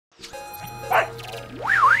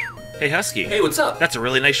Hey, Husky. Hey, what's up? That's a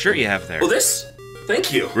really nice shirt you have there. Oh, this?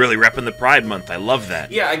 Thank you. Really repping the Pride Month. I love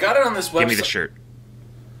that. Yeah, I got it on this website. Give me the shirt.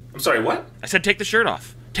 I'm sorry, what? I said take the shirt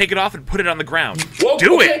off. Take it off and put it on the ground. Whoa,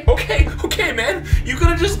 Do okay, it! Okay, man. You could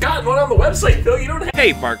have just gotten one on the website, Phil. You don't have...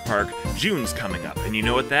 Hey, Bark Park. June's coming up, and you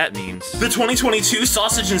know what that means. The 2022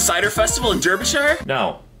 Sausage and Cider Festival in Derbyshire?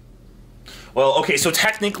 No. Well, okay, so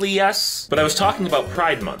technically yes, but I was talking about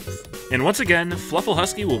Pride Month. And once again, Fluffle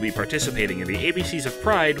Husky will be participating in the ABCs of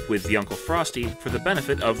Pride with the Uncle Frosty for the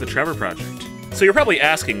benefit of the Trevor Project. So you're probably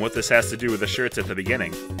asking what this has to do with the shirts at the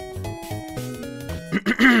beginning.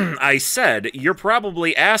 I said, you're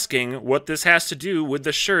probably asking what this has to do with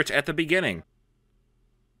the shirt at the beginning.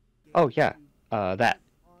 Oh, yeah. That.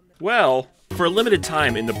 Well, for a limited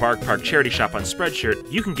time in the Bark Park charity shop on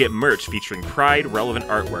Spreadshirt, you can get merch featuring Pride-relevant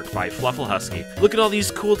artwork by Fluffle Husky. Look at all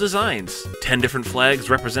these cool designs. 10 different flags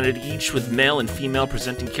represented each with male and female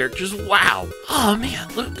presenting characters. Wow! Oh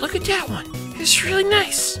man, look at that one. It's really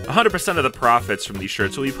nice. 100% of the profits from these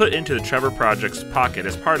shirts will be put into the Trevor Project's pocket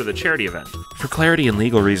as part of the charity event. For clarity and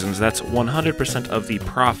legal reasons, that's 100% of the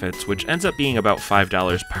profits, which ends up being about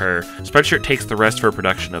 $5 per. Spreadshirt takes the rest for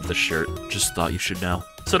production of the shirt. Just thought you should know.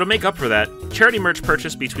 So to make up for that, charity merch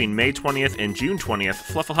purchase between May 20th and June 20th,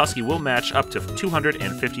 Fluffle Husky will match up to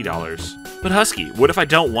 $250. But Husky, what if I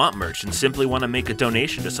don't want merch and simply want to make a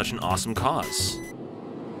donation to such an awesome cause?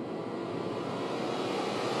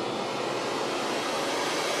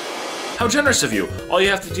 How generous of you. All you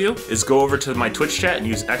have to do is go over to my Twitch chat and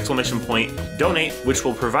use !donate, which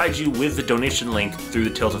will provide you with the donation link through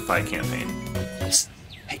the Tiltify campaign.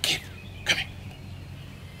 Hey kid, come here.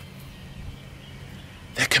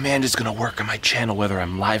 That command is gonna work on my channel whether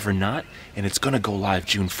I'm live or not, and it's gonna go live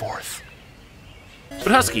June 4th. But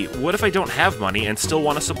Husky, what if I don't have money and still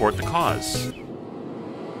want to support the cause?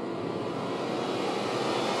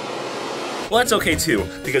 Well, that's okay too,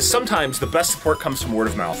 because sometimes the best support comes from word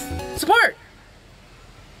of mouth. Support!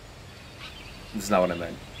 That's not what I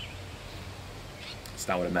meant. It's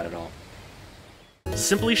not what I meant at all.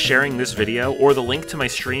 Simply sharing this video or the link to my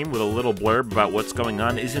stream with a little blurb about what's going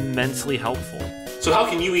on is immensely helpful. So how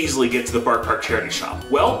can you easily get to the Bark Park charity shop?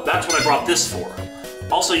 Well, that's what I brought this for.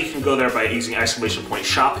 Also, you can go there by using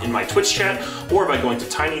 !shop in my Twitch chat, or by going to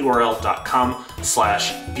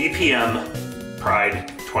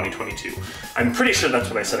tinyurl.com/bpmpride2022. I'm pretty sure that's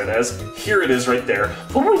what I said it as. Here it is right there.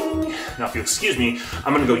 Now if you'll excuse me,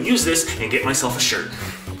 I'm gonna go use this and get myself a shirt.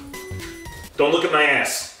 Don't look at my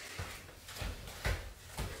ass.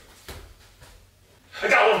 I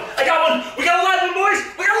got one! I got one! We got a live one, boys!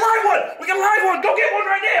 We got a live one! We got a live one! Go get one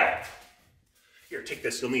right now! Here, take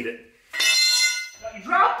this, you'll need it. No, you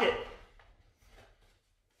dropped it!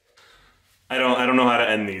 I don't know how to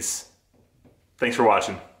end these. Thanks for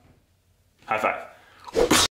watching. High five.